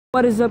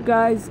What is up,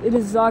 guys? It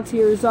is Zox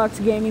here,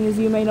 Zox Gaming as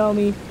you may know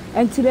me,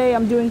 and today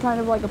I'm doing kind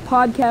of like a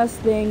podcast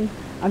thing.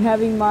 I'm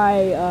having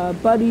my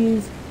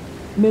buddies,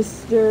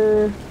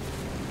 Mr.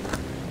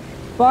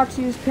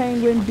 Boxius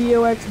Penguin,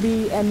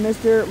 BOXB, and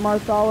Mr.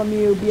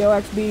 Bartholomew,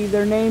 BOXB.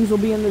 Their names will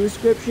be in the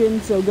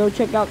description, so go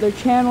check out their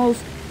channels.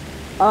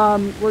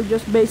 We're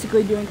just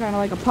basically doing kind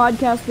of like a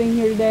podcast thing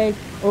here today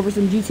over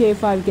some GTA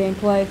 5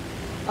 gameplay.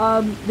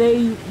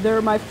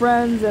 They're my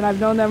friends, and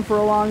I've known them for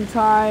a long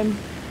time.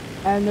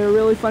 And they're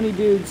really funny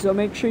dudes, so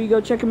make sure you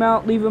go check them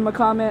out, leave them a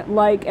comment,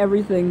 like,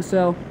 everything,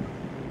 so,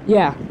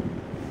 yeah.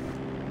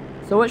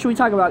 So what should we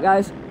talk about,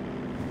 guys?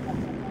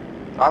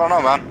 I don't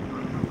know, man.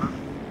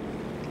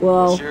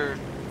 Well,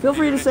 feel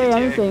free to say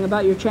anything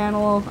about your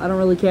channel, I don't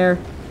really care.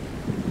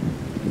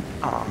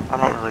 Oh, I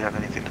don't really have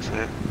anything to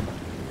say.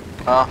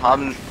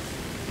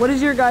 What is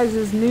your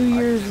guys' New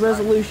Year's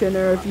resolution,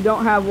 or if you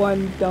don't have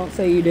one, don't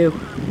say you do.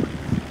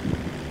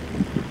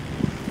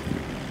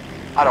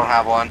 I don't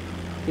have one.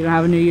 You don't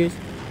have a New Year's?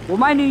 Well,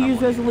 my New Year's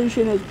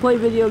resolution is play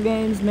video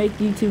games, make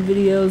YouTube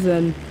videos,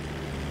 and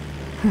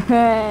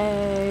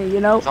hey, you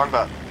know. What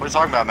are you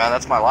talking about, man?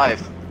 That's my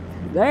life.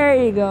 There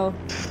you go.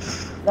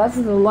 That's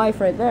the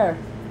life right there.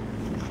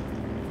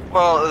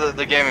 Well,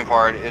 the gaming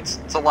part, it's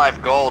a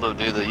life goal to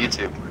do the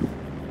YouTube.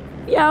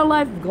 Yeah,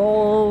 life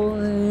goal,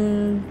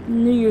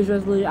 New Year's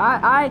resolution.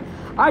 I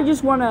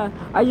just wanna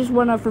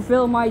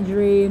fulfill my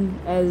dream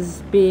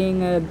as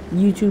being a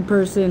YouTube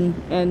person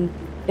and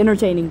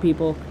entertaining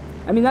people.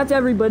 I mean, that's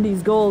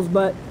everybody's goals,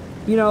 but,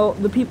 you know,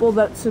 the people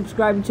that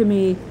subscribe to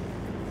me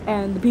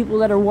and the people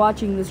that are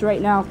watching this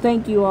right now,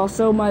 thank you all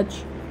so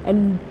much.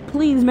 And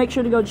please make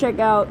sure to go check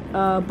out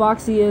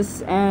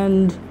Boxius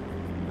and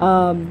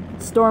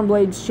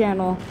Stormblade's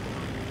channel.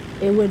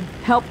 It would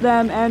help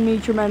them and me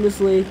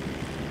tremendously.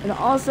 And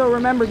also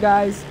remember,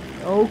 guys,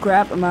 oh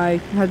crap, my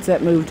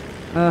headset moved.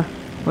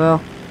 Well.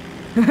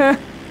 I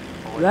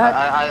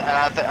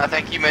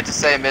think you meant to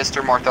say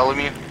Mr.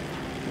 Bartholomew.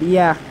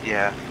 Yeah.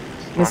 Yeah.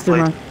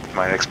 Mr.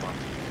 My Xbox.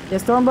 Yeah,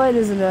 Stormblade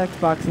is an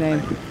Xbox name.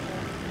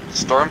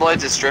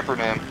 Stormblade's a stripper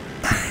name.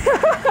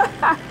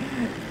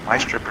 My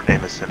stripper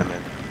name is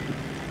Cinnamon.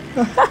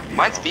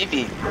 Mine's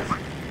Fifi.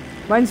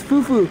 Mine's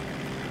Fufu.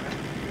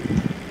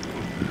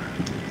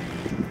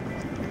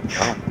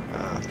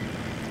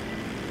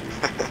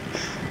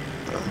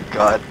 Oh,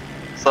 God.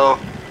 So,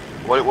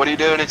 what are you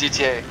doing in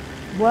GTA?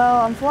 Well,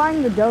 I'm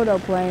flying the Dodo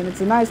plane. It's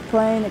a nice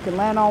plane. It can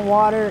land on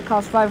water. It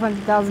costs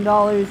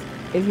 $500,000.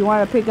 If you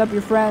want to pick up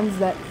your friends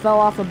that fell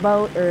off a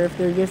boat, or if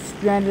they're just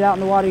stranded out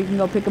in the water, you can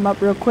go pick them up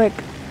real quick.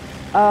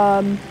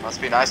 Must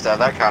be nice to have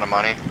that kind of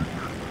money.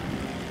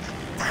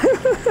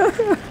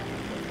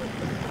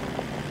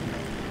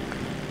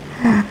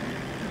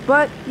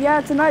 But, yeah,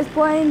 it's a nice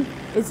plane.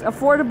 It's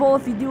affordable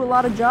if you do a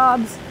lot of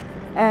jobs.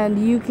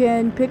 And you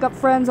can pick up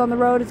friends on the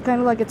road. It's kind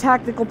of like a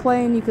tactical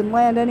plane. You can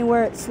land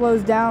anywhere. It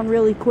slows down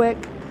really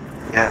quick.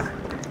 Yeah,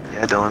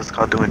 Dylan, it's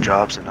called doing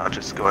jobs and not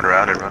just going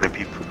around and running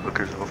people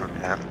hookers over,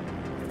 man.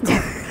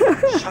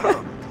 Shut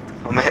up.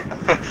 Oh, man.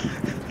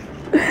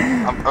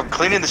 I'm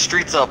cleaning the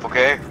streets up,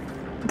 okay?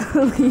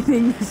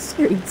 Cleaning the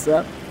streets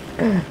up.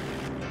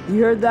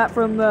 You heard that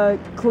from the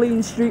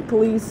Clean Street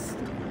Police,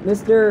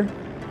 Mr.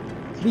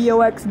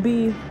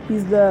 BOXB.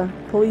 He's the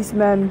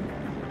policeman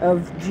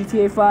of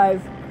GTA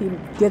 5. He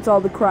gets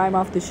all the crime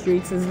off the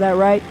streets, is that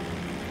right?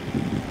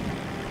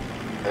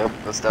 Yep,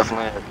 that's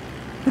definitely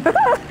it.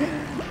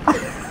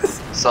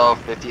 So,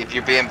 if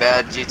you're being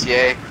bad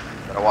GTA,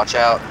 better watch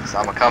out, because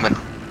I'm a-coming.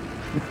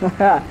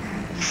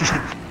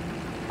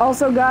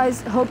 Also,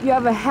 guys, hope you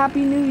have a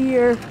happy new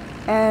year,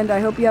 and I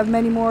hope you have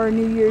many more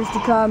New Years to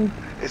come.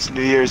 It's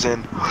New Year's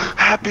and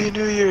Happy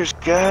New Year's,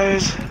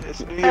 guys. It's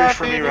New Year's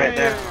for me right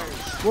now.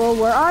 Well,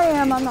 where I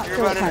am, I'm not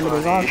sure what time it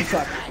is. I'll have to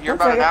check. You're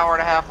about an hour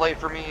and a half late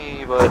for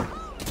me, but...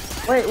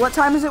 Wait, what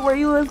time is it where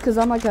you live? Because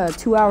I'm like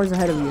 2 hours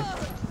ahead of you.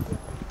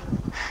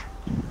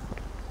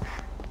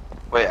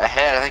 Wait,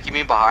 ahead? I think you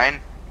mean behind?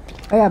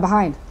 Oh yeah,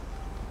 behind.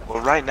 Well,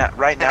 right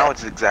now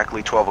it's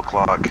exactly 12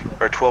 o'clock,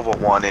 or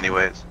 12:01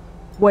 anyways.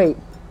 Wait,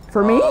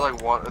 for me?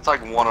 It's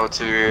like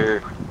 1:02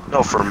 here.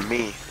 No, for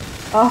me.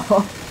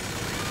 Oh.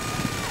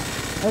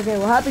 Okay,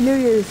 well, Happy New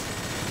Year's.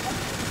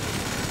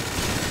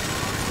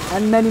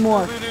 And many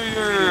more. Happy New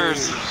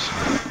Year's!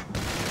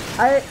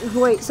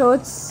 Wait, so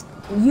it's...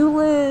 You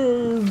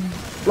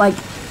live, like,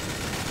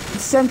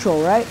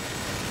 central, right?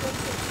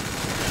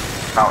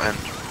 Mountain.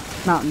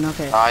 Mountain,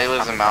 okay. He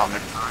lives in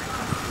Mountain.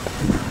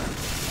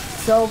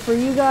 So for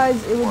you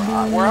guys, it would be...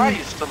 Where I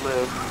used to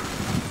live.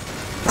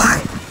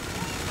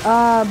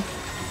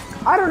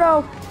 I don't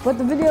know, but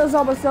the video is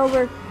almost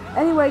over.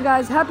 Anyway,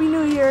 guys, Happy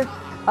New Year.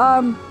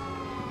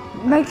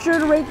 Make sure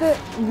to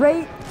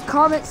rate,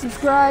 comment,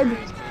 subscribe,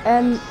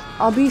 and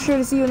I'll be sure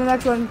to see you in the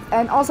next one.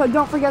 And also,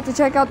 don't forget to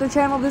check out their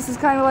channel. This is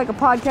kind of like a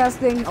podcast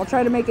thing. I'll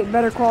try to make it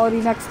better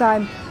quality next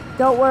time.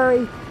 Don't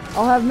worry.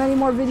 I'll have many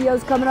more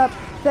videos coming up.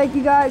 Thank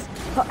you, guys.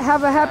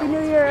 Have a Happy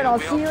New Year, and I'll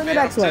see you in the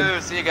next one.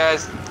 See you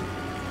guys.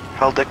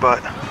 Hell, dick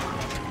butt.